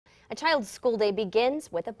A child's school day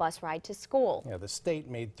begins with a bus ride to school. Yeah, the state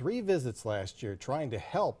made 3 visits last year trying to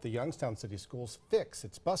help the Youngstown City Schools fix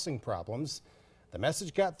its busing problems. The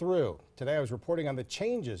message got through. Today I was reporting on the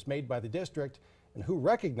changes made by the district and who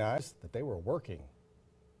recognized that they were working.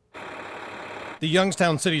 The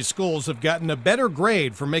Youngstown City Schools have gotten a better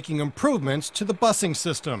grade for making improvements to the busing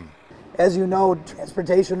system. As you know,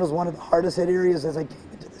 transportation was one of the hardest hit areas as I came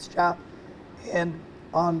into this job. And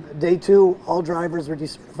on day 2, all drivers were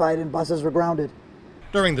decertified and buses were grounded.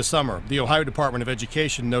 During the summer, the Ohio Department of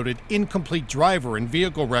Education noted incomplete driver and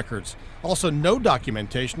vehicle records. Also, no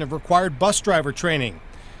documentation of required bus driver training.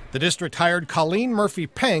 The district hired Colleen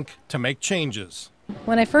Murphy-Penk to make changes.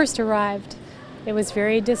 When I first arrived, it was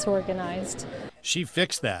very disorganized. She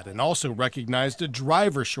fixed that and also recognized a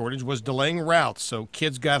driver shortage was delaying routes, so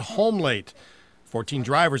kids got home late. 14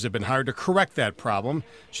 drivers have been hired to correct that problem.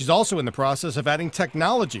 She's also in the process of adding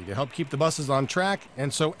technology to help keep the buses on track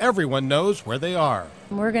and so everyone knows where they are.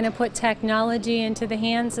 We're going to put technology into the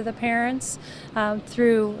hands of the parents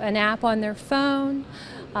through an app on their phone.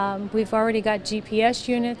 We've already got GPS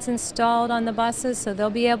units installed on the buses, so they'll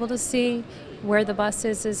be able to see where the bus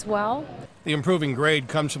is as well. The improving grade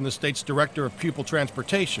comes from the state's director of pupil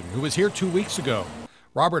transportation, who was here 2 weeks ago.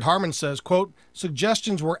 Robert Harmon says, quote,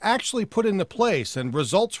 suggestions were actually put into place and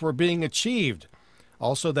results were being achieved.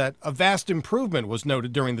 Also that a vast improvement was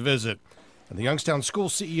noted during the visit. And the Youngstown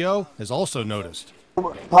Schools CEO has also noticed.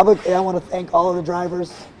 Publicly, I want to thank all of the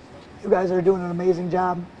drivers. You guys are doing an amazing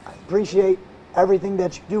job. I appreciate everything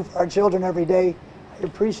that you do for our children every day. I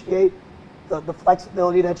appreciate the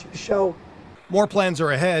flexibility that you show. More plans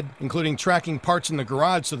are ahead, including tracking parts in the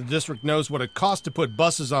garage so the district knows what it costs to put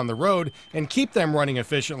buses on the road and keep them running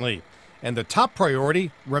efficiently. And the top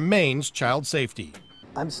priority remains child safety.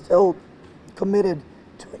 I'm still committed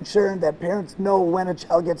to ensuring that parents know when a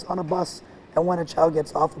child gets on a bus and when a child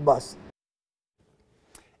gets off a bus.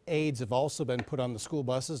 Aides have also been put on the school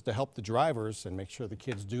buses to help the drivers and make sure the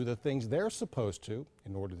kids do the things they're supposed to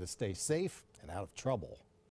in order to stay safe and out of trouble.